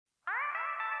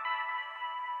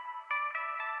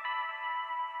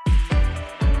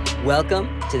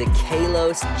Welcome to the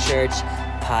Kalos Church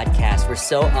podcast. We're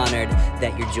so honored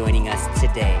that you're joining us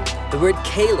today. The word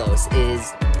kalos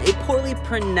is a poorly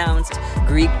pronounced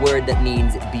Greek word that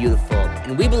means beautiful.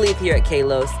 And we believe here at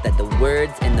Kalos that the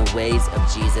words and the ways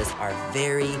of Jesus are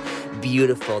very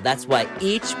beautiful. That's why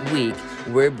each week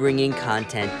we're bringing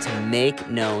content to make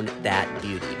known that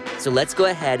beauty. So let's go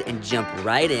ahead and jump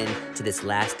right in to this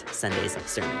last Sunday's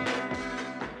sermon.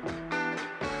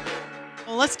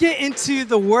 Well, let's get into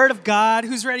the Word of God.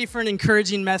 Who's ready for an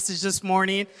encouraging message this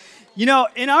morning? You know,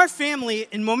 in our family,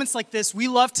 in moments like this, we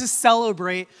love to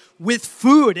celebrate with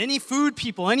food. Any food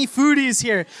people, any foodies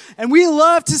here. And we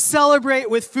love to celebrate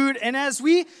with food. And as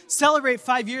we celebrate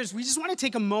 5 years, we just want to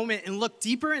take a moment and look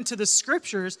deeper into the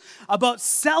scriptures about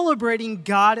celebrating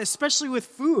God, especially with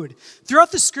food.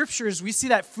 Throughout the scriptures, we see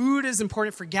that food is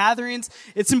important for gatherings.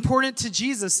 It's important to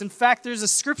Jesus. In fact, there's a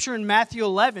scripture in Matthew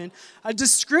 11, a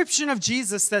description of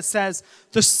Jesus that says,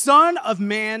 "The Son of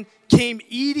Man came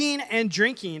eating and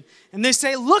drinking." And they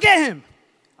say, "Look at him,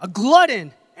 a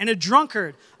glutton and a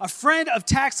drunkard, a friend of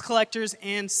tax collectors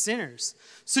and sinners."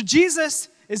 So Jesus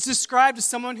is described as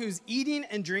someone who's eating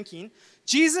and drinking.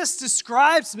 Jesus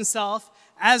describes himself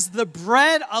as the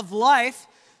bread of life.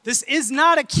 This is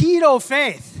not a keto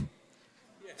faith.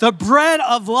 The bread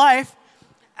of life.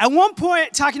 At one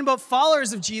point, talking about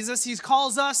followers of Jesus, he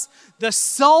calls us the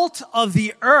salt of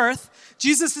the earth.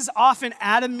 Jesus is often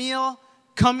at a meal,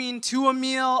 coming to a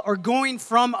meal, or going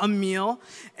from a meal.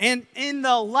 And in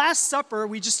the Last Supper,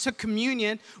 we just took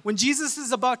communion. When Jesus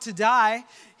is about to die,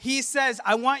 he says,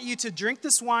 "I want you to drink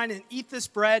this wine and eat this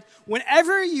bread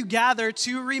whenever you gather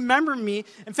to remember me."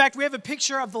 In fact, we have a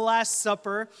picture of the Last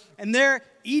Supper, and they're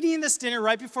eating this dinner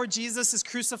right before Jesus is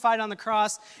crucified on the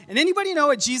cross. And anybody know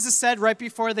what Jesus said right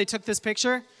before they took this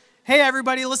picture? "Hey,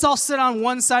 everybody, let's all sit on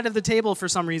one side of the table for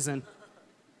some reason."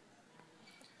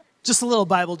 Just a little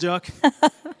Bible joke.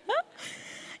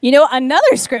 You know,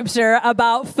 another scripture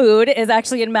about food is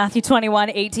actually in Matthew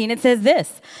 21:18. It says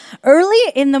this: "Early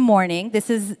in the morning,"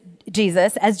 this is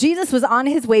Jesus, "as Jesus was on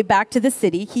his way back to the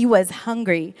city, he was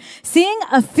hungry. Seeing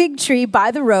a fig tree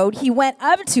by the road, he went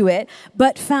up to it,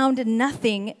 but found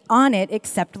nothing on it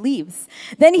except leaves.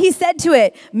 Then he said to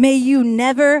it, 'May you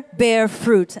never bear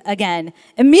fruit again.'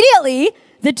 Immediately,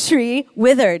 the tree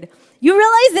withered." You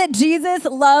realize that Jesus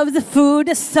loves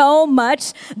food so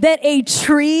much that a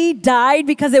tree died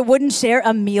because it wouldn't share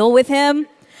a meal with him?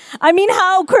 I mean,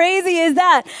 how crazy is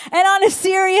that? And on a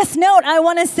serious note, I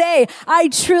want to say, I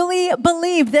truly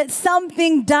believe that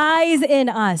something dies in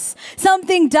us.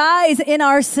 Something dies in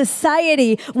our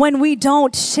society when we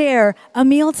don't share a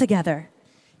meal together.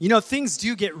 You know, things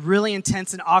do get really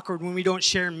intense and awkward when we don't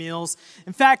share meals.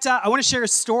 In fact, I want to share a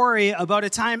story about a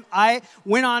time I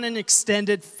went on an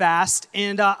extended fast,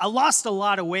 and I lost a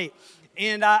lot of weight.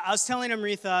 And I was telling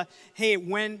Amrita, hey,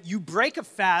 when you break a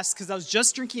fast, because I was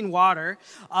just drinking water,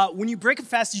 when you break a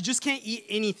fast, you just can't eat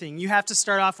anything. You have to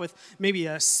start off with maybe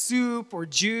a soup or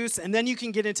juice, and then you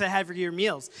can get into heavier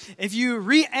meals. If you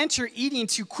re-enter eating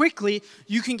too quickly,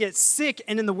 you can get sick,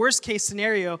 and in the worst case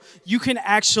scenario, you can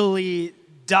actually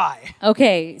die.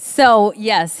 Okay, so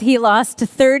yes, he lost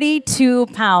 32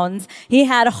 pounds. He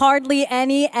had hardly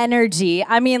any energy.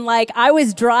 I mean, like, I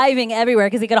was driving everywhere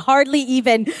because he could hardly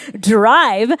even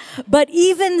drive. But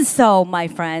even so, my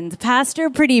friend, Pastor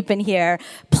Pradeepan here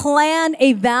planned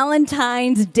a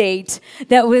Valentine's date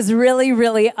that was really,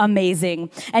 really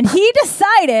amazing. And he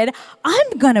decided,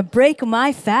 I'm going to break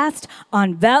my fast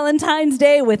on Valentine's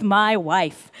Day with my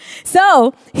wife.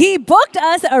 So he booked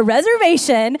us a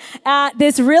reservation at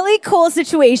this really cool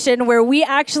situation where we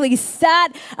actually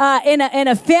sat in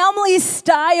a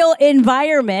family-style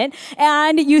environment,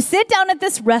 and you sit down at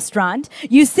this restaurant,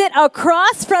 you sit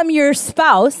across from your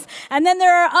spouse, and then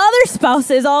there are other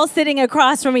spouses all sitting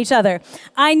across from each other.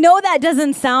 I know that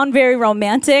doesn't sound very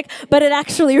romantic, but it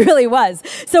actually really was.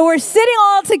 So we're sitting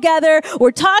all together,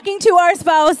 we're talking to our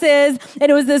spouses, and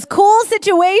it was this cool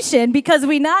situation because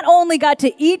we not only got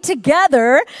to eat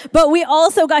together, but we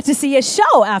also got to see a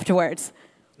show afterwards.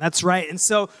 That's right. And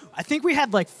so I think we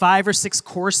had like 5 or 6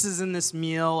 courses in this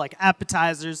meal, like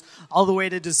appetizers all the way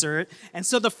to dessert. And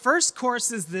so the first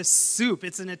course is this soup.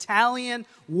 It's an Italian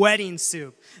wedding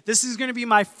soup. This is going to be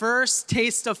my first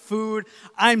taste of food.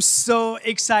 I'm so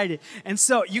excited. And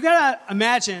so you got to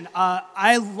imagine,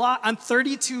 I'm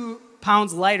 32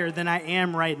 pounds lighter than I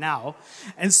am right now.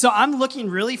 And so I'm looking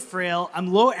really frail.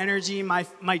 I'm low energy. My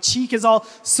cheek is all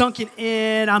sunken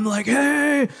in. I'm like,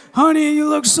 hey, honey, you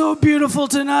look so beautiful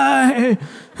tonight.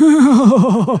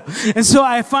 And so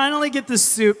I finally get the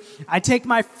soup. I take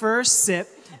my first sip.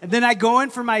 And then I go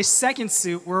in for my second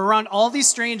soup. We're around all these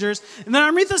strangers. And then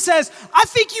Amrita says, I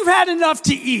think you've had enough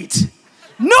to eat.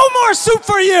 No more soup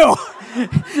for you.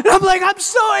 And I'm like, I'm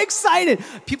so excited.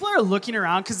 People are looking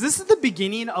around because this is the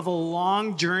beginning of a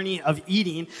long journey of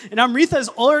eating. And Amrita is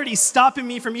already stopping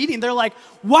me from eating. They're like,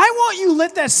 why won't you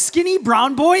let that skinny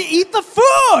brown boy eat the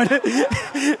food?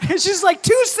 And she's like,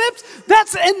 2 sips?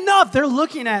 That's enough. They're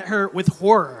looking at her with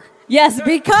horror. Yes,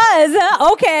 because,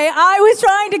 I was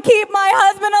trying to keep my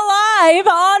husband alive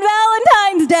on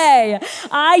Valentine's Day.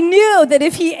 I knew that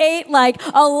if he ate like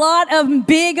a lot of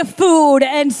big food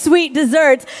and sweet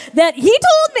desserts, that he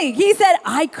told me, he said,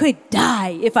 I could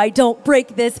die if I don't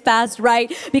break this fast,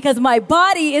 right? Because my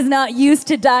body is not used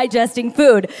to digesting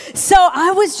food. So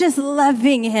I was just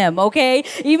loving him, okay?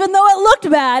 Even though it looked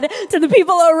bad to the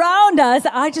people around us,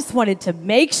 I just wanted to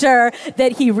make sure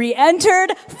that he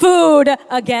re-entered food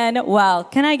again. Well,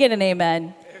 can I get an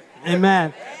amen?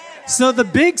 Amen. So the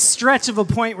big stretch of a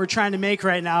point we're trying to make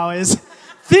right now is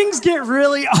things get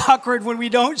really awkward when we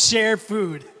don't share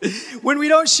food, when we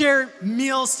don't share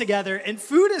meals together. And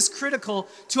food is critical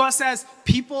to us as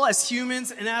people, as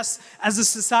humans, and us as a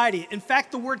society. In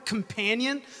fact, the word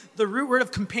companion, the root word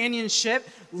of companionship,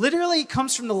 literally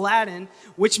comes from the Latin,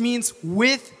 which means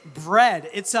with bread.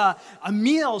 It's a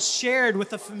meal shared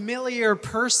with a familiar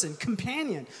person,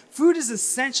 companion. Food is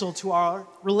essential to our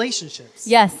relationships.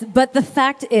 Yes, but the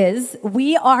fact is,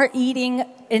 we are eating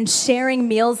and sharing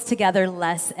meals together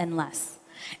less and less.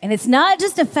 And it's not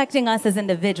just affecting us as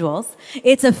individuals,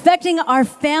 it's affecting our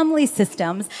family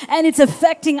systems, and it's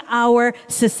affecting our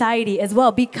society as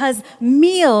well, because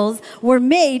meals were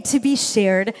made to be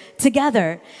shared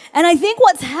together. And I think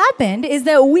what's happened is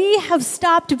that we have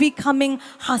stopped becoming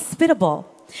hospitable.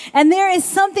 And there is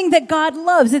something that God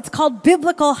loves. It's called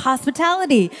biblical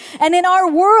hospitality. And in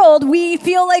our world, we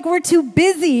feel like we're too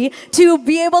busy to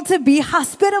be able to be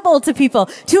hospitable to people,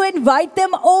 to invite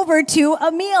them over to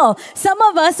a meal. Some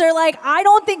of us are like, I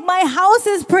don't think my house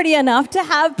is pretty enough to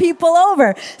have people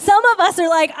over. Some of us are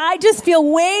like, I just feel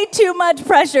way too much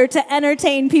pressure to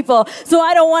entertain people, so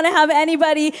I don't want to have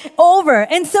anybody over.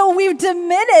 And so we've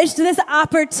diminished this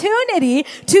opportunity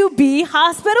to be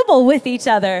hospitable with each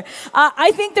other.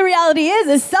 I think the reality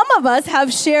is some of us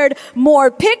have shared more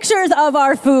pictures of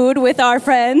our food with our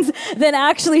friends than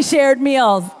actually shared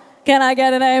meals. Can I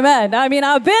get an amen? I mean,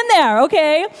 I've been there,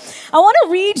 okay? I want to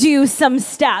read you some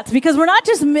stats because we're not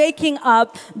just making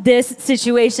up this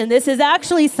situation. This is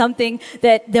actually something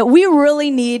that we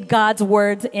really need God's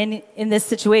words in this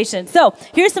situation. So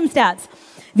here's some stats.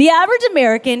 The average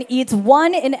American eats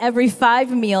 1 in every 5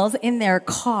 meals in their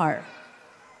car.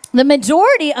 The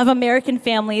majority of American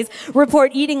families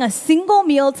report eating a single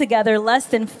meal together less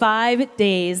than 5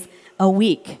 days a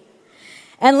week.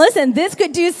 And listen, this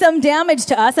could do some damage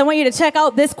to us. I want you to check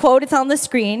out this quote. It's on the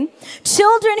screen.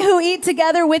 Children who eat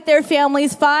together with their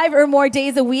families 5 or more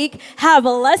days a week have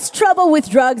less trouble with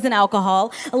drugs and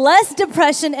alcohol, less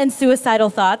depression and suicidal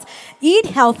thoughts, eat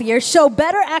healthier, show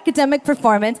better academic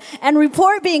performance, and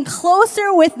report being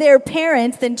closer with their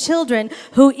parents than children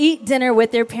who eat dinner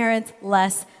with their parents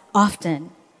less often.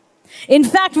 In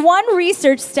fact, one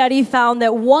research study found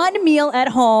that 1 meal at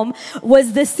home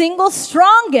was the single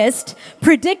strongest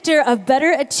predictor of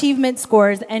better achievement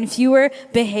scores and fewer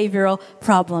behavioral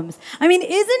problems. I mean,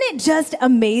 isn't it just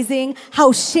amazing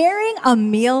how sharing a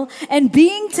meal and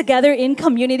being together in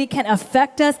community can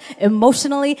affect us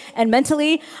emotionally and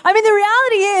mentally? I mean, the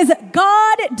reality is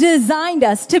God designed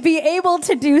us to be able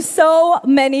to do so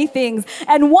many things,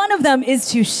 and one of them is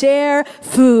to share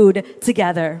food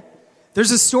together.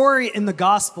 There's a story in the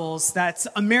Gospels that's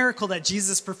a miracle that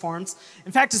Jesus performs.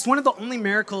 In fact, it's one of the only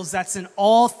miracles that's in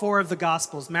all 4 of the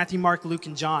Gospels, Matthew, Mark, Luke,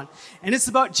 and John. And it's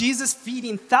about Jesus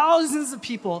feeding thousands of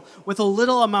people with a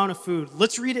little amount of food.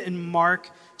 Let's read it in Mark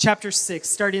chapter 6,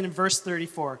 starting in verse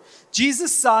 34.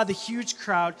 Jesus saw the huge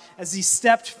crowd as he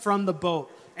stepped from the boat,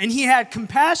 and he had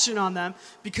compassion on them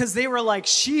because they were like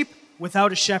sheep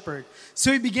without a shepherd.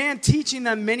 So he began teaching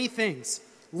them many things.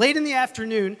 Late in the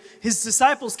afternoon, his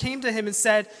disciples came to him and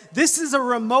said, "This is a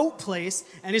remote place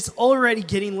and it's already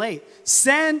getting late.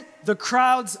 Send the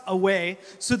crowds away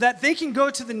so that they can go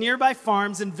to the nearby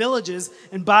farms and villages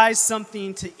and buy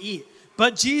something to eat."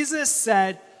 But Jesus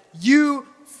said, "You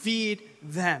feed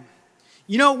them."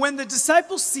 You know, when the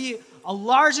disciples see a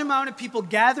large amount of people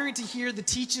gathering to hear the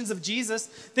teachings of Jesus,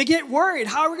 they get worried.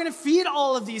 How are we going to feed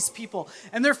all of these people?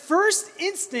 And their first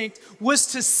instinct was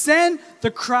to send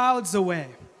the crowds away.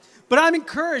 But I'm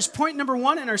encouraged. Point number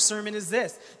 1 in our sermon is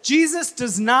this. Jesus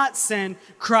does not send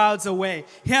crowds away.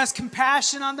 He has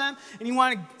compassion on them,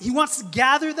 and he wants to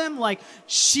gather them like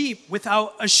sheep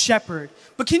without a shepherd.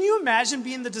 But can you imagine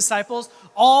being the disciples,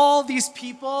 all these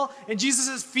people, and Jesus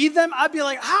says, feed them? I'd be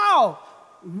like, how?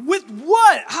 With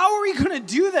what? How are we going to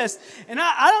do this? And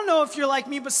I don't know if you're like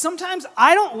me, but sometimes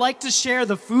I don't like to share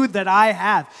the food that I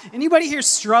have. Anybody here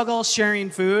struggle sharing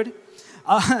food?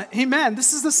 Amen.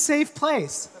 This is a safe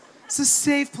place. It's a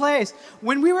safe place.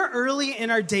 When we were early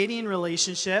in our dating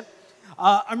relationship,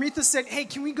 Amrita said, hey,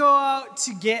 can we go out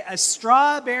to get a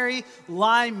strawberry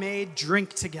limeade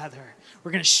drink together?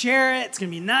 We're going to share it. It's going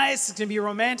to be nice. It's going to be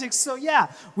romantic. So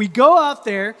yeah, we go out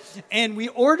there and we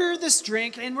order this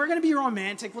drink and we're going to be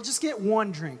romantic. We'll just get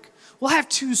one drink. We'll have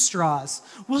 2 straws.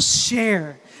 We'll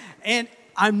share. And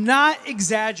I'm not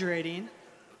exaggerating.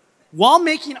 While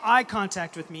making eye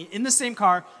contact with me in the same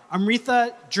car,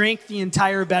 Amrita drank the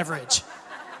entire beverage.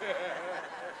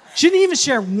 She didn't even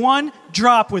share 1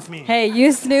 drop with me. Hey,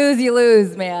 you snooze, you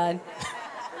lose, man.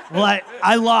 Well,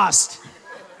 I lost.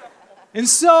 And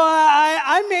so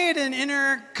I made an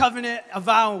inner covenant, a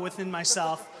vow within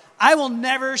myself. I will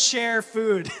never share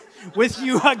food with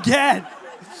you again.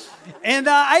 And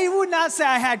I would not say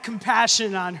I had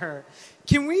compassion on her.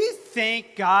 Can we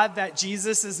thank God that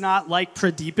Jesus is not like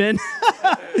Pradeepan?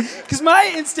 Because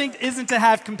my instinct isn't to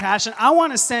have compassion. I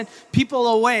want to send people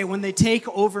away when they take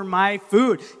over my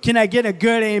food. Can I get a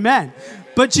good amen?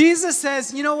 But Jesus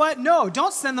says, you know what? No,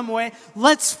 don't send them away.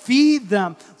 Let's feed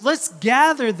them. Let's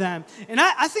gather them. And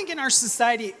I think in our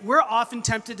society, we're often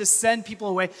tempted to send people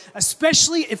away,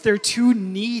 especially if they're too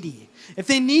needy. If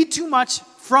they need too much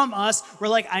from us, we're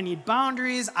like, I need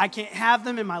boundaries. I can't have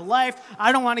them in my life.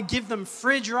 I don't want to give them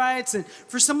fridge rights. And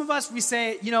for some of us, we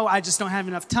say, you know, I just don't have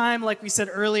enough time. Like we said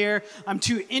earlier, I'm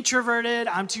too introverted.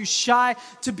 I'm too shy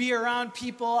to be around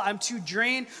people. I'm too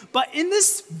drained. But in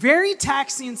this very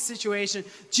taxing situation,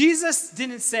 Jesus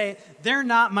didn't say, they're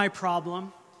not my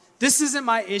problem. This isn't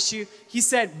my issue. He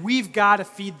said, we've got to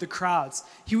feed the crowds.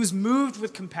 He was moved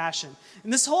with compassion.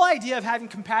 And this whole idea of having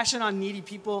compassion on needy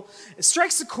people, it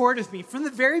strikes a chord with me. From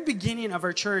the very beginning of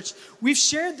our church, we've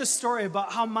shared the story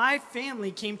about how my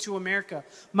family came to America.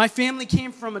 My family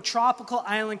came from a tropical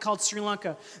island called Sri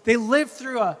Lanka. They lived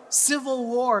through a civil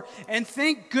war, and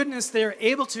thank goodness they were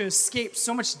able to escape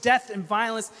so much death and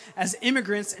violence as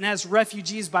immigrants and as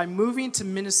refugees by moving to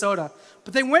Minnesota.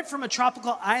 But they went from a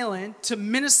tropical island to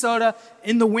Minnesota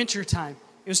in the wintertime.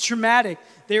 It was traumatic.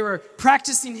 They were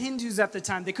practicing Hindus at the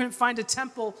time. They couldn't find a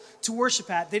temple to worship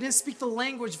at. They didn't speak the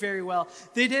language very well.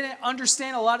 They didn't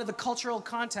understand a lot of the cultural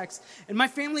context. And my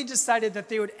family decided that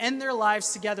they would end their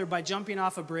lives together by jumping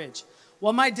off a bridge.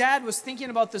 While my dad was thinking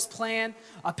about this plan,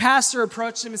 a pastor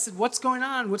approached him and said, what's going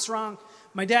on? What's wrong?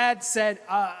 My dad said,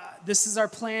 this is our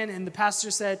plan. And the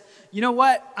pastor said, you know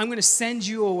what? I'm going to send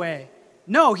you away.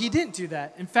 No, he didn't do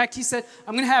that. In fact, he said,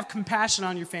 I'm going to have compassion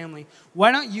on your family.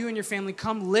 Why don't you and your family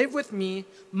come live with me,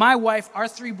 my wife, our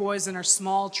 3 boys in our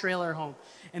small trailer home?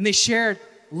 And they shared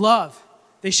love.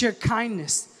 They shared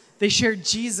kindness. They shared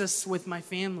Jesus with my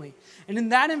family. And in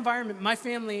that environment, my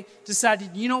family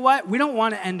decided, you know what? We don't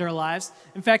want to end our lives.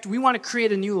 In fact, we want to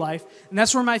create a new life. And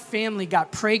that's where my family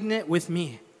got pregnant with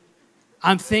me.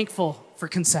 I'm thankful for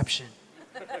conception.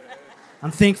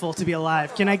 I'm thankful to be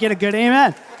alive. Can I get a good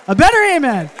amen? A better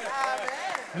amen.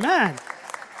 Amen.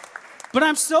 But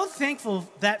I'm so thankful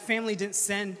that family didn't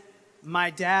send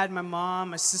my dad, my mom,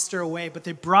 my sister away, but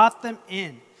they brought them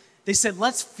in. They said,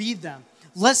 let's feed them.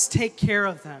 Let's take care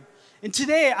of them. And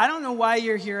today, I don't know why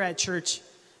you're here at church.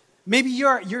 Maybe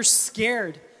you're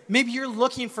scared. Maybe you're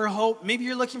looking for hope. Maybe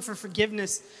you're looking for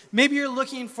forgiveness. Maybe you're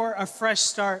looking for a fresh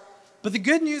start. But the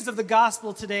good news of the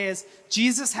gospel today is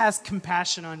Jesus has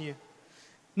compassion on you.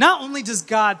 Not only does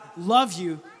God love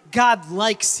you, God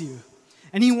likes you.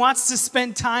 And he wants to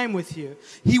spend time with you.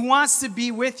 He wants to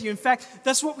be with you. In fact,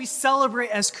 that's what we celebrate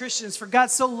as Christians. For God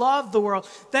so loved the world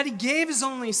that he gave his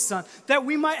only son, that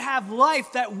we might have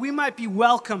life, that we might be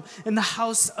welcome in the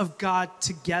house of God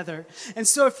together. And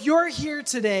so if you're here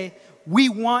today, we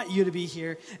want you to be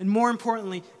here. And more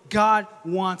importantly, God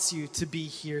wants you to be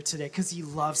here today because he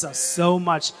loves us so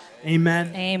much.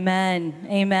 Amen. Amen.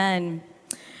 Amen.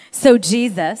 So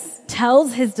Jesus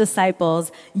tells his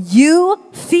disciples, you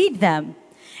feed them.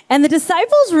 And the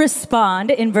disciples respond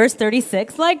in verse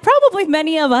 36, like probably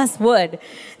many of us would.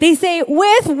 They say,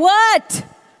 with what?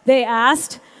 They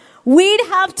asked. We'd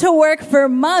have to work for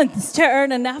months to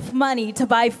earn enough money to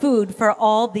buy food for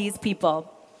all these people.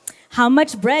 How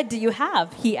much bread do you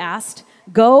have? He asked.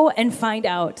 Go and find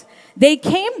out. They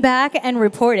came back and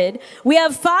reported, we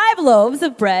have 5 loaves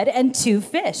of bread and 2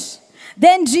 fish.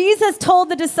 Then Jesus told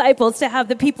the disciples to have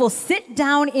the people sit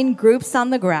down in groups on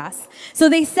the grass. So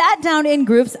they sat down in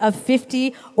groups of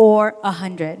 50 or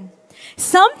 100.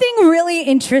 Something really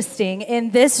interesting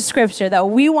in this scripture that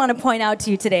we want to point out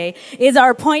to you today is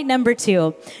our point number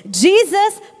 2.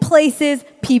 Jesus places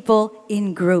people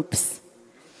in groups.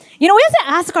 You know, we have to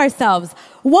ask ourselves,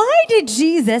 why did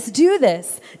Jesus do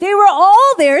this? They were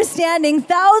all there standing,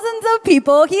 thousands of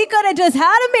people. He could have just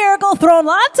had a miracle, thrown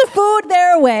lots of food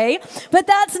their way, but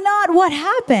that's not what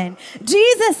happened.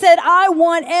 Jesus said, I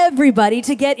want everybody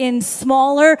to get in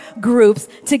smaller groups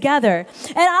together.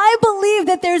 And I believe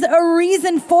that there's a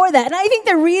reason for that. And I think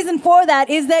the reason for that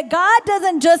is that God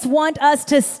doesn't just want us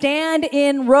to stand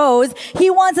in rows.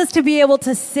 He wants us to be able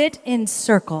to sit in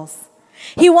circles.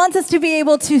 He wants us to be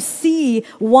able to see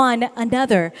one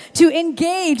another, to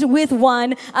engage with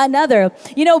one another.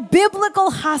 You know,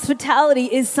 biblical hospitality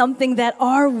is something that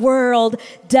our world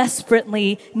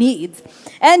desperately needs.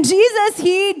 And Jesus,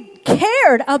 he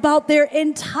cared about their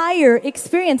entire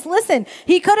experience. Listen,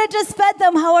 he could have just fed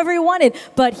them however he wanted,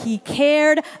 but he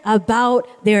cared about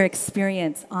their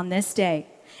experience on this day.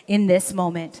 In this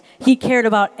moment, he cared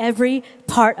about every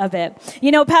part of it.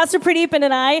 You know, Pastor Pradeepan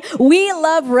and I, we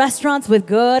love restaurants with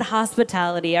good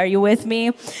hospitality. Are you with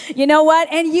me? You know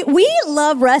what? And we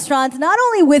love restaurants not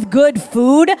only with good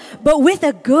food, but with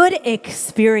a good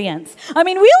experience. I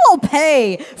mean, we will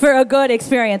pay for a good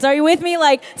experience. Are you with me?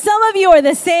 Like, some of you are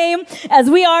the same as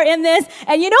we are in this.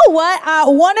 And you know what?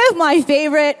 One of my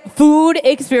favorite food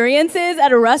experiences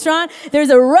at a restaurant, there's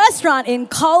a restaurant in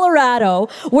Colorado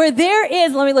where there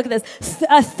is, let me look at this,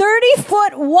 a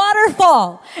 30-foot waterfall,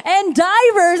 and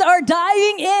divers are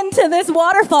diving into this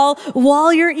waterfall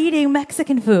while you're eating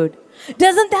Mexican food.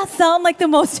 Doesn't that sound like the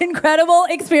most incredible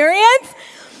experience?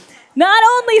 Not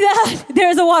only that,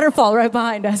 there's a waterfall right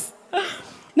behind us.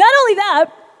 Not only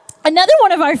that, another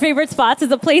one of our favorite spots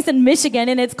is a place in Michigan,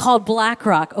 and it's called Black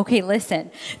Rock. Okay, listen.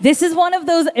 This is one of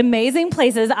those amazing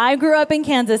places. I grew up in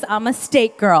Kansas. I'm a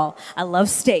steak girl. I love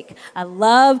steak. I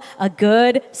love a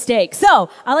good steak. So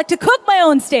I like to cook my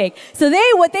own steak. So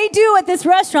what they do at this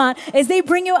restaurant is they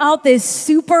bring you out this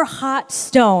super hot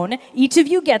stone. Each of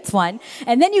you gets one.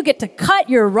 And then you get to cut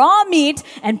your raw meat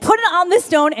and put it on the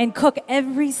stone and cook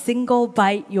every single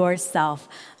bite yourself.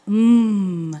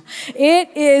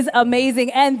 It is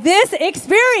amazing. And this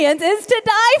experience is to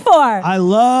die for. I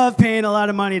love paying a lot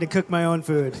of money to cook my own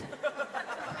food.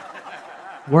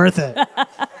 Worth it.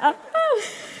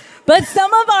 But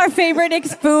some of our favorite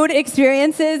food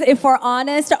experiences, if we're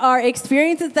honest, are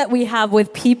experiences that we have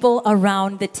with people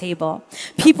around the table.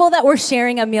 People that we're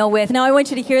sharing a meal with. Now, I want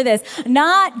you to hear this.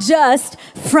 Not just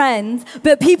friends,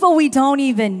 but people we don't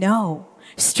even know.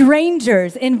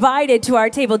 Strangers invited to our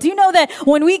table. Do you know that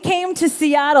when we came to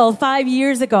Seattle 5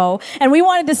 years ago and we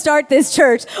wanted to start this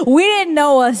church, we didn't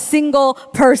know a single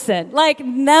person, like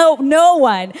no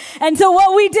one. And so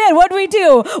what did we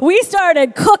do? We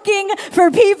started cooking for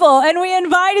people and we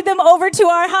invited them over to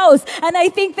our house. And I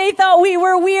think they thought we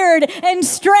were weird and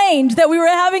strange that we were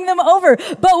having them over.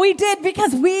 But we did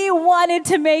because we wanted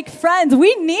to make friends.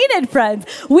 We needed friends.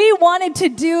 We wanted to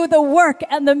do the work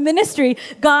and the ministry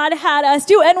God had us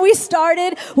do. And we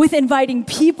started with inviting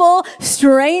people,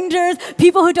 strangers,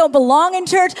 people who don't belong in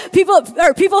church, people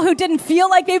who didn't feel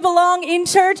like they belong in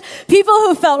church, people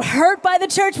who felt hurt by the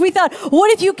church. We thought,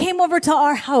 what if you came over to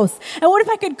our house? And what if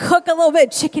I could cook a little bit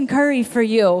of chicken curry for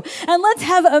you? And let's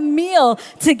have a meal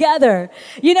together.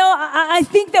 You know, I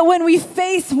think that when we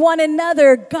face one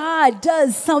another, God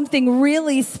does something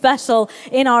really special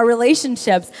in our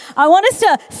relationships. I want us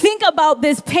to think about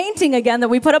this painting again that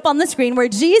we put up on the screen where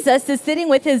Jesus is sitting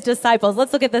with his disciples.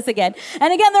 Let's look at this again.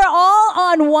 And again, they're all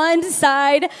on one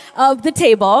side of the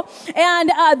table. And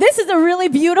this is a really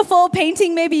beautiful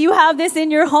painting. Maybe you have this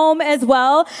in your home as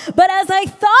well. But as I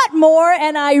thought more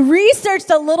and I researched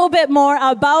a little bit more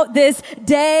about this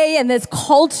day and this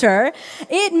culture,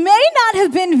 it may not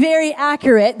have been very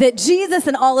accurate that Jesus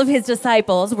and all of his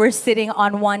disciples were sitting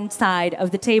on one side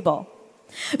of the table.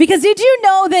 Because did you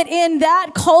know that in that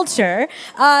culture,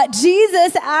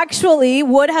 Jesus actually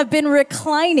would have been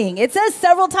reclining? It says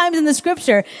several times in the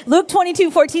scripture. Luke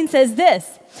 22:14 says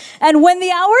this, and when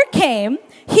the hour came,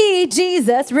 he,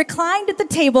 Jesus, reclined at the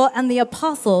table and the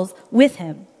apostles with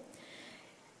him.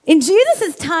 In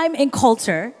Jesus' time and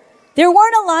culture, There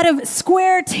weren't a lot of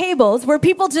square tables where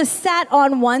people just sat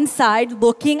on one side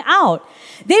looking out.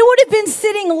 They would have been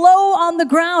sitting low on the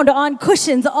ground on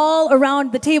cushions all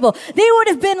around the table. They would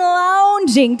have been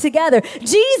lounging together.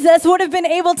 Jesus would have been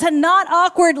able to not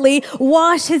awkwardly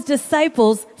wash his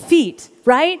disciples' feet,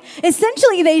 right?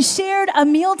 Essentially, they shared a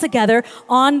meal together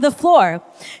on the floor.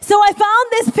 So I found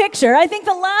this picture. I think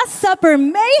the Last Supper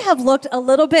may have looked a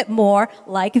little bit more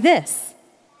like this.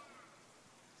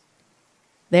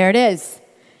 There it is.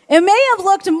 It may have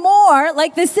looked more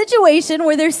like the situation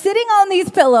where they're sitting on these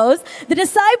pillows. The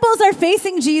disciples are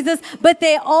facing Jesus, but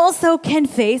they also can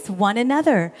face one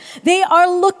another. They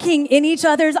are looking in each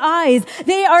other's eyes.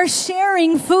 They are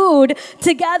sharing food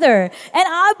together. And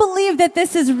I believe that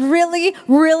this is really,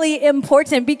 really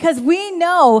important because we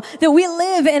know that we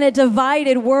live in a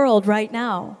divided world right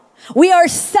now. We are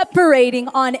separating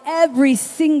on every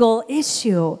single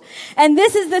issue. And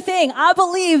this is the thing. I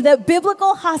believe that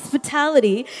biblical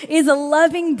hospitality is a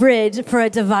loving bridge for a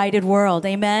divided world.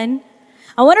 Amen?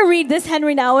 I want to read this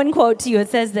Henry Nouwen quote to you. It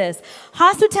says this: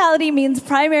 hospitality means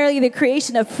primarily the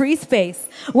creation of free space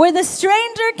where the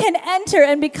stranger can enter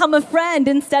and become a friend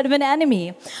instead of an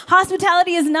enemy.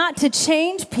 Hospitality is not to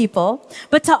change people,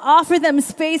 but to offer them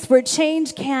space where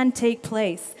change can take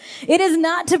place. It is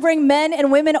not to bring men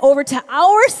and women over to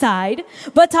our side,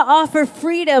 but to offer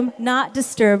freedom not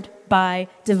disturbed by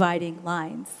dividing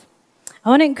lines. I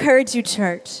want to encourage you,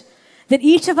 church, that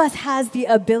each of us has the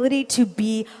ability to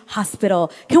be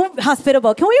hospitable. Can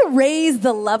we raise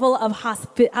the level of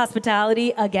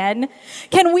hospitality again?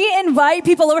 Can we invite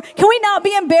people over? Can we not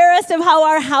be embarrassed of how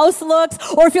our house looks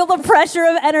or feel the pressure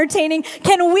of entertaining?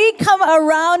 Can we come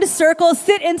around circles,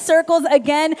 sit in circles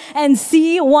again and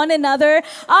see one another?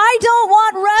 I don't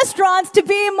want restaurants to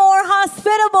be more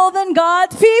hospitable than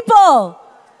God's people,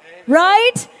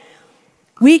 right?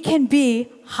 We can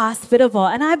be hospitable.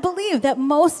 And I believe that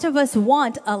most of us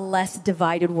want a less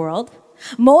divided world.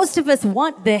 Most of us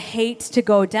want the hate to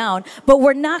go down, but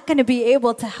we're not going to be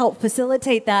able to help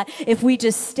facilitate that if we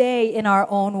just stay in our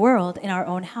own world, in our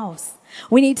own house.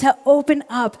 We need to open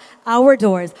up our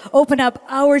doors, open up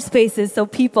our spaces so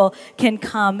people can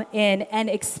come in and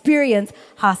experience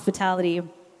hospitality.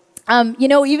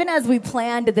 Even as we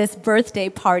planned this birthday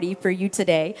party for you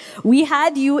today, we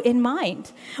had you in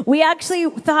mind. We actually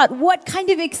thought, what kind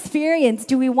of experience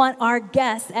do we want our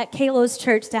guests at Kalos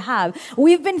Church to have?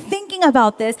 We've been thinking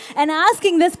about this and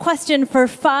asking this question for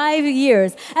 5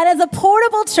 years. And as a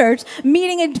portable church,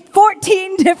 meeting in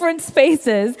 14 different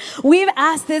spaces, we've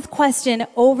asked this question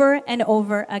over and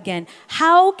over again.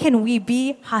 How can we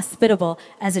be hospitable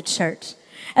as a church?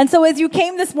 And so as you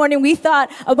came this morning, we thought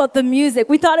about the music.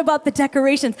 We thought about the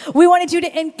decorations. We wanted you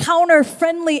to encounter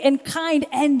friendly and kind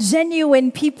and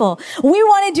genuine people. We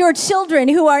wanted your children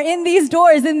who are in these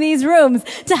doors, in these rooms,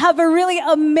 to have a really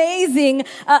amazing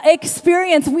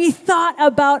experience. We thought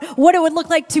about what it would look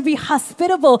like to be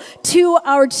hospitable to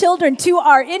our children, to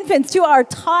our infants, to our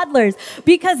toddlers,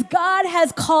 because God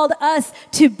has called us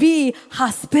to be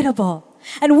hospitable.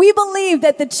 And we believe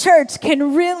that the church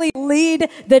can really lead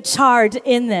the charge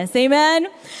in this. Amen?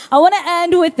 I want to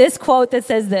end with this quote that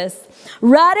says this: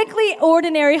 radically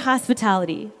ordinary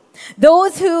hospitality.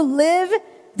 Those who live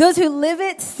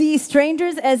it see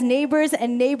strangers as neighbors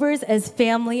and neighbors as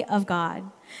family of God.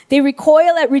 They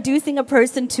recoil at reducing a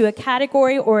person to a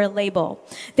category or a label.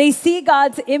 They see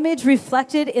God's image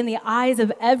reflected in the eyes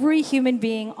of every human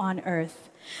being on earth.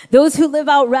 Those who live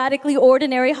out radically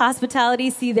ordinary hospitality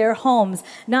see their homes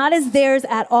not as theirs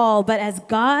at all, but as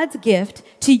God's gift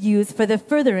to use for the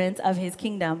furtherance of his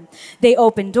kingdom. They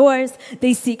open doors.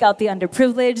 They seek out the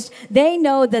underprivileged. They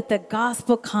know that the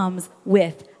gospel comes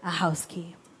with a house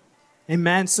key.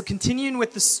 Amen. So continuing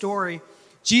with the story,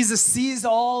 Jesus sees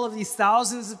all of these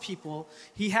thousands of people.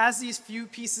 He has these few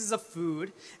pieces of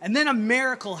food, and then a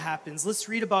miracle happens. Let's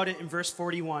read about it in verse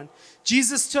 41.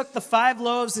 Jesus took the 5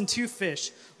 loaves and 2 fish,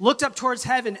 looked up towards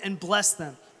heaven, and blessed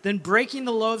them. Then breaking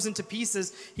the loaves into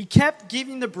pieces, he kept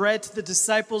giving the bread to the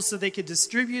disciples so they could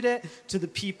distribute it to the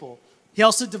people. He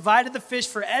also divided the fish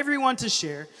for everyone to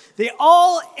share. They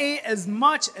all ate as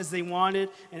much as they wanted,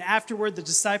 and afterward the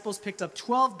disciples picked up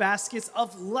 12 baskets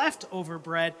of leftover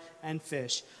bread and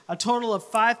fish. A total of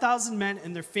 5,000 men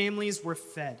and their families were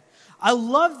fed. I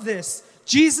love this.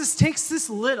 Jesus takes this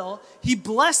little, he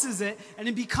blesses it, and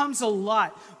it becomes a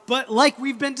lot. But like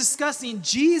we've been discussing,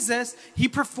 Jesus, he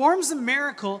performs a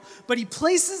miracle, but he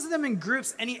places them in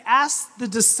groups, and he asks the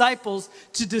disciples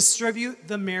to distribute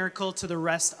the miracle to the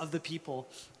rest of the people.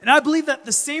 And I believe that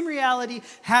the same reality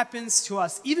happens to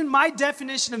us. Even my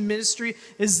definition of ministry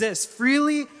is this: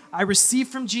 freely I receive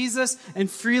from Jesus, and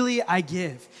freely I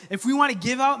give. If we want to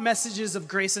give out messages of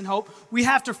grace and hope, we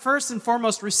have to first and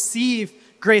foremost receive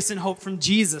grace and hope from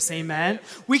Jesus, amen?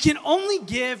 We can only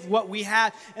give what we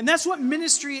have, and that's what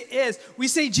ministry is. We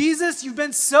say, Jesus, you've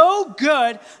been so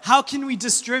good, how can we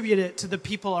distribute it to the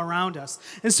people around us?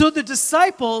 And so the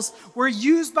disciples were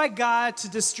used by God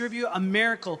to distribute a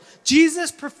miracle.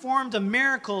 Jesus performed a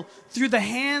miracle through the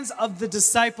hands of the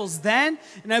disciples then,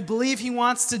 and I believe he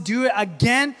wants to do it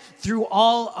again through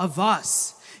all of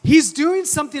us. He's doing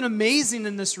something amazing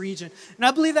in this region. And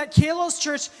I believe that Kalos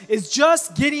Church is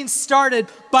just getting started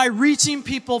by reaching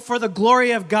people for the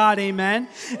glory of God, amen?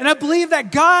 And I believe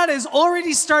that God has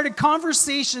already started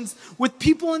conversations with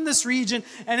people in this region,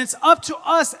 and it's up to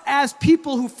us as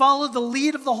people who follow the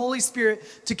lead of the Holy Spirit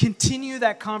to continue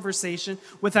that conversation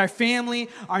with our family,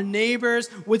 our neighbors,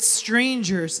 with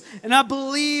strangers. And I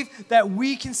believe that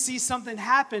we can see something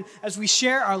happen as we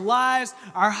share our lives,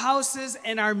 our houses,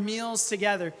 and our meals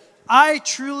together. I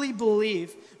truly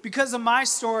believe, because of my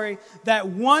story, that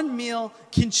one meal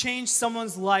can change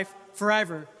someone's life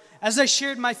forever. As I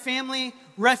shared, my family,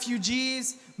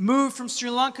 refugees, moved from Sri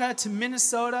Lanka to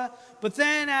Minnesota. But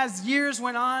then as years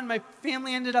went on, my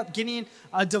family ended up getting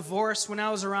a divorce when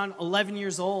I was around 11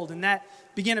 years old. And that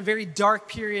began a very dark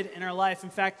period in our life. In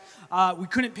fact, we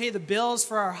couldn't pay the bills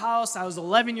for our house. I was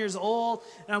 11 years old,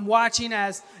 and I'm watching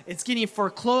as it's getting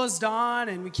foreclosed on,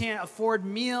 and we can't afford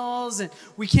meals, and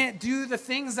we can't do the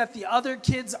things that the other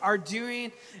kids are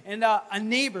doing. And a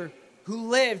neighbor who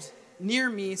lived near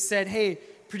me said, hey,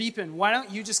 Pradeepan, why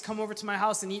don't you just come over to my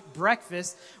house and eat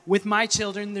breakfast with my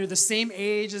children? They're the same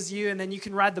age as you, and then you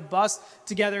can ride the bus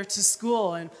together to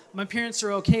school. And my parents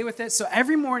are okay with it. So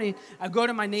every morning, I go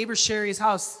to my neighbor Sherry's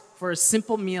house for a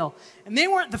simple meal. And they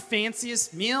weren't the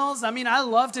fanciest meals. I mean, I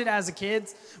loved it as a kid.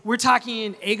 We're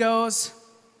talking Eggos.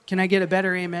 Can I get a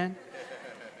better amen?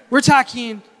 We're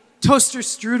talking toaster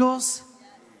strudels.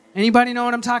 Anybody know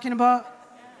what I'm talking about?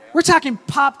 We're talking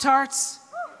Pop-Tarts.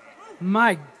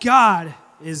 My God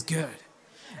is good.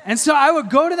 And so I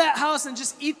would go to that house and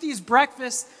just eat these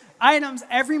breakfast items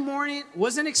every morning. It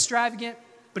wasn't extravagant,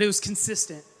 but it was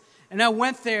consistent. And I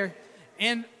went there,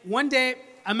 and one day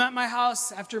I'm at my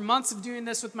house after months of doing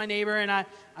this with my neighbor, and I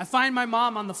find my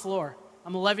mom on the floor.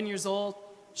 I'm 11 years old.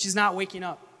 She's not waking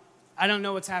up. I don't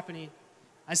know what's happening.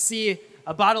 I see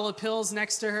a bottle of pills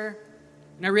next to her,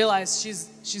 and I realize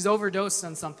she's overdosed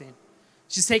on something.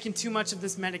 She's taken too much of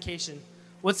this medication.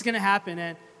 What's going to happen?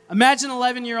 And imagine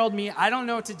 11-year-old me. I don't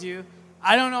know what to do.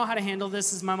 I don't know how to handle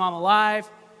this. Is my mom alive?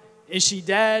 Is she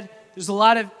dead? There's a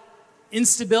lot of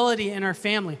instability in our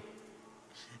family.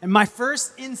 And my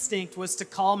first instinct was to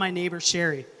call my neighbor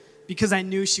Sherry because I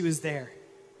knew she was there.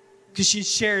 Because she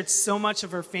shared so much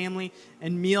of her family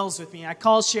and meals with me. I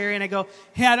called Sherry and I go,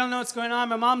 hey, I don't know what's going on.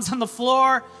 My mom's on the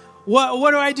floor.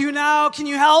 What do I do now? Can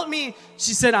you help me?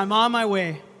 She said, I'm on my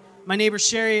way. My neighbor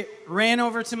Sherry ran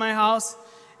over to my house.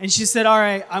 And she said, all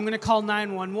right, I'm going to call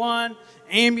 911,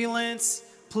 ambulance,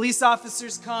 police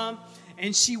officers come.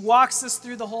 And she walks us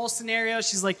through the whole scenario.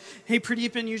 She's like, hey,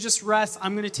 Pradeepan, you just rest.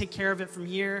 I'm going to take care of it from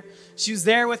here. She was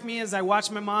there with me as I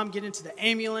watched my mom get into the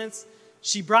ambulance.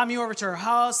 She brought me over to her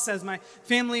house as my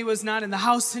family was not in the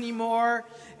house anymore.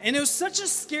 And it was such a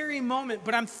scary moment,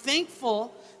 but I'm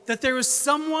thankful that there was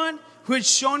someone who had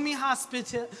shown me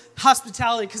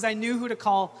hospitality because I knew who to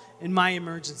call in my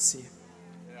emergency.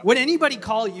 Would anybody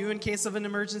call you in case of an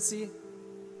emergency?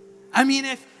 I mean,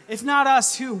 if not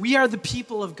us, who? We are the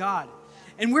people of God.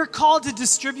 And we're called to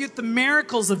distribute the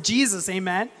miracles of Jesus,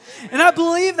 amen? And I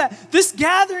believe that this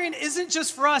gathering isn't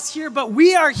just for us here, but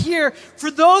we are here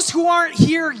for those who aren't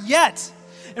here yet.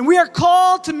 And we are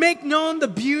called to make known the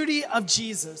beauty of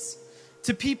Jesus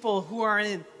to people who are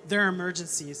in their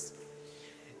emergencies.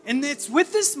 And it's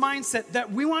with this mindset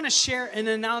that we want to share an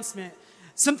announcement,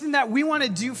 something that we want to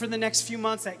do for the next few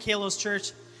months at Kalos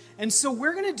Church. And so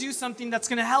we're going to do something that's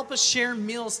going to help us share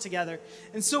meals together.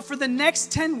 And so for the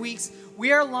next 10 weeks,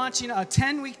 we are launching a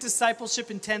 10-week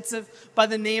discipleship intensive by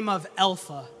the name of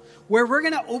Alpha, where we're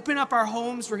going to open up our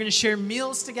homes. We're going to share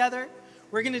meals together.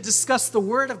 We're going to discuss the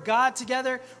Word of God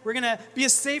together. We're going to be a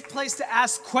safe place to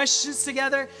ask questions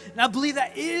together. And I believe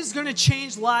that it is going to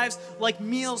change lives like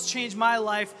meals changed my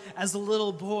life as a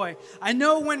little boy. I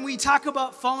know when we talk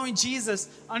about following Jesus,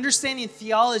 understanding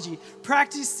theology,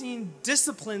 practicing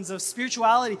disciplines of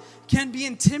spirituality can be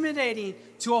intimidating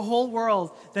to a whole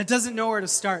world that doesn't know where to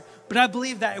start. But I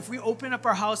believe that if we open up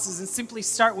our houses and simply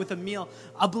start with a meal,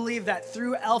 I believe that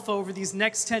through Alpha over these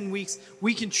next 10 weeks,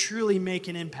 we can truly make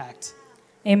an impact.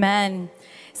 Amen.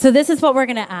 So this is what we're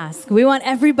going to ask. We want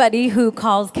everybody who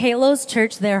calls Kalos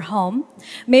Church their home.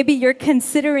 Maybe you're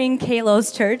considering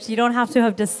Kalos Church. You don't have to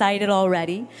have decided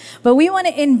already. But we want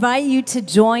to invite you to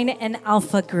join an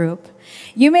Alpha group.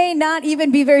 You may not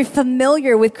even be very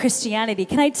familiar with Christianity.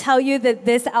 Can I tell you that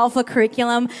this Alpha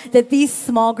curriculum, that these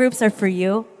small groups are for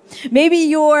you? Maybe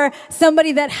you're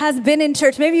somebody that has been in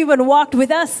church. Maybe you've been walked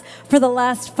with us for the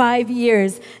last 5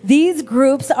 years. These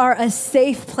groups are a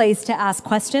safe place to ask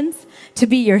questions, to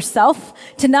be yourself,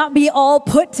 to not be all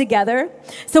put together.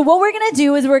 So what we're going to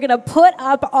do is we're going to put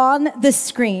up on the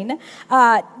screen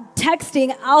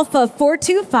texting Alpha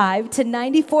 425 to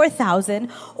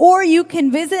 94,000, or you can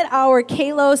visit our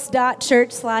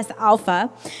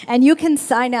kalos.church/alpha and you can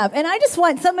sign up. And I just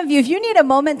want some of you, if you need a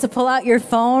moment to pull out your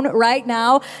phone right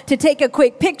now to take a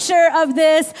quick picture of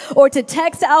this or to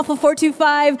text Alpha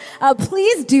 425,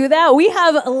 please do that. We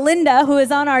have Linda, who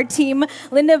is on our team.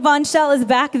 Linda Von Schell is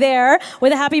back there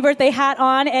with a happy birthday hat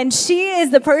on, and she is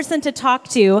the person to talk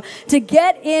to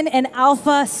get in an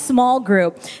Alpha small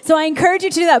group. So I encourage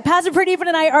you to do that. Pastor Pradeep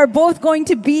and I are both going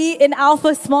to be in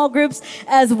Alpha small groups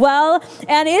as well,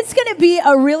 and it's going to be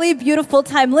a really beautiful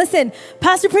time. Listen,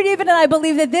 Pastor Pradeep and I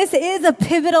believe that this is a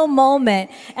pivotal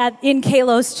moment in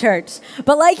Kalos Church.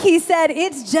 But like he said,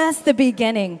 it's just the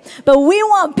beginning. But we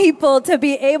want people to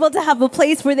be able to have a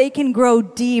place where they can grow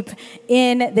deep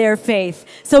in their faith.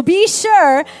 So be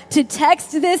sure to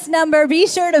text this number. Be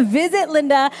sure to visit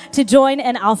Linda to join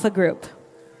an Alpha group.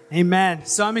 Amen.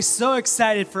 So I'm so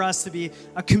excited for us to be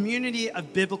a community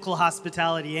of biblical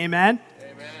hospitality. Amen?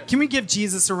 Amen. Can we give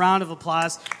Jesus a round of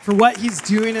applause for what he's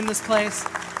doing in this place?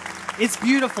 It's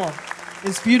beautiful.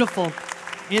 It's beautiful.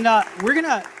 And we're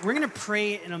gonna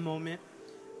pray in a moment.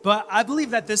 But I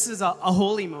believe that this is a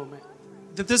holy moment,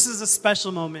 that this is a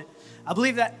special moment. I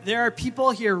believe that there are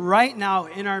people here right now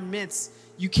in our midst.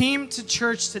 You came to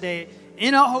church today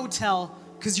in a hotel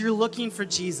because you're looking for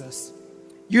Jesus.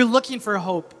 You're looking for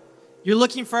hope. You're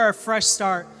looking for a fresh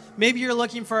start. Maybe you're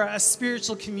looking for a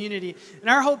spiritual community.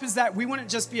 And our hope is that we wouldn't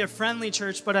just be a friendly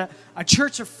church, but a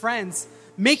church of friends,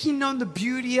 making known the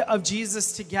beauty of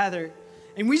Jesus together.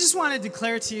 And we just want to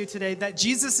declare to you today that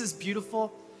Jesus is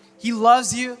beautiful. He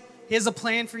loves you. He has a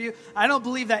plan for you. I don't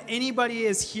believe that anybody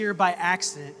is here by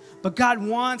accident, but God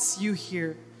wants you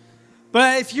here.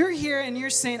 But if you're here and you're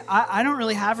saying, I don't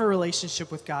really have a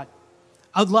relationship with God,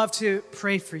 I'd love to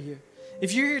pray for you.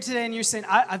 If you're here today and you're saying,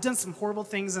 I've done some horrible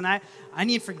things and I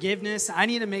need forgiveness, I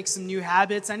need to make some new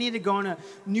habits, I need to go in a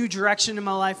new direction in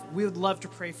my life, we would love to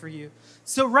pray for you.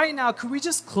 So right now, could we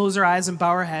just close our eyes and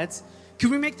bow our heads? Could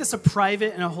we make this a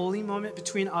private and a holy moment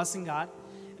between us and God?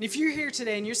 And if you're here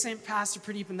today and you're saying, Pastor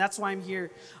Pradeep, and that's why I'm here,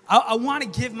 I want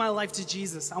to give my life to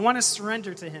Jesus. I want to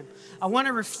surrender to him. I want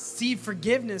to receive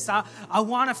forgiveness. I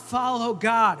want to follow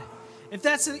God. If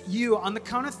that's you, on the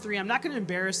count of 3, I'm not going to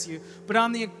embarrass you, but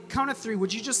on the count of 3,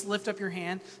 would you just lift up your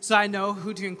hand so I know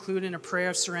who to include in a prayer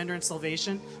of surrender and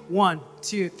salvation? 1,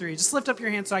 2, 3. Just lift up your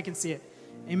hand so I can see it.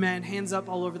 Amen. Hands up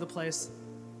all over the place.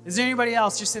 Is there anybody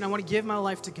else? You're saying, I want to give my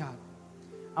life to God.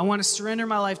 I want to surrender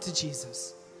my life to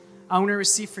Jesus. I want to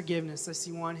receive forgiveness. I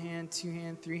see 1 hand, 2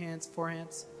 hands, 3 hands, 4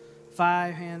 hands,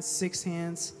 5 hands, 6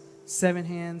 hands, 7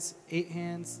 hands, 8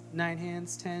 hands, 9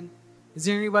 hands, 10. Is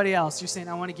there anybody else? You're saying,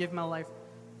 I want to give my life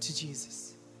to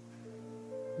Jesus.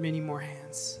 Many more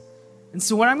hands. And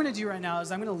so what I'm going to do right now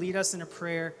is I'm going to lead us in a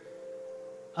prayer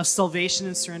of salvation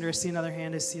and surrender. I see another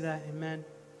hand. I see that. Amen.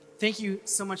 Thank you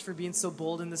so much for being so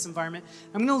bold in this environment.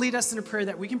 I'm going to lead us in a prayer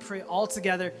that we can pray all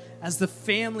together as the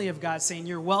family of God, saying,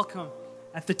 you're welcome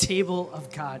at the table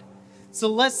of God. So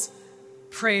let's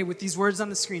pray with these words on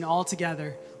the screen all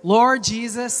together. Lord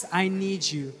Jesus, I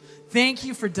need you. Thank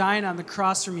you for dying on the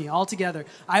cross for me. All together,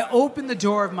 I open the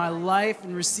door of my life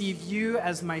and receive you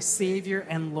as my Savior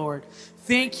and Lord.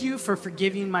 Thank you for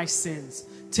forgiving my sins.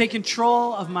 Take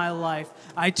control of my life.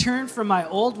 I turn from my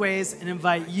old ways and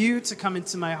invite you to come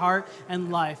into my heart and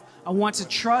life. I want to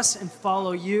trust and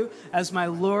follow you as my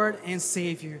Lord and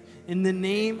Savior. In the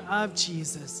name of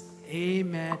Jesus,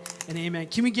 amen and amen.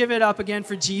 Can we give it up again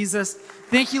for Jesus?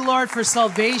 Thank you, Lord, for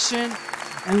salvation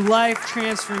and life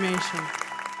transformation.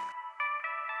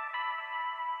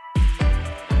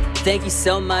 Thank you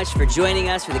so much for joining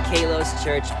us for the Kalos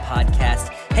Church podcast.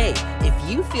 Hey, if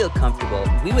you feel comfortable,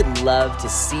 we would love to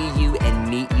see you and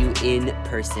meet you in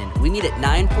person. We meet at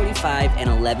 9:45 and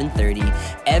 11:30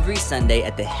 every Sunday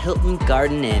at the Hilton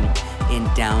Garden Inn in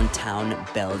downtown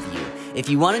Bellevue. If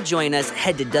you want to join us,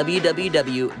 head to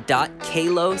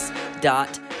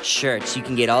www.kalos.church. You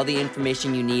can get all the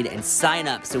information you need and sign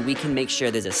up so we can make sure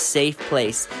there's a safe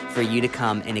place for you to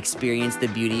come and experience the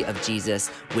beauty of Jesus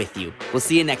with you. We'll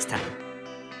see you next time.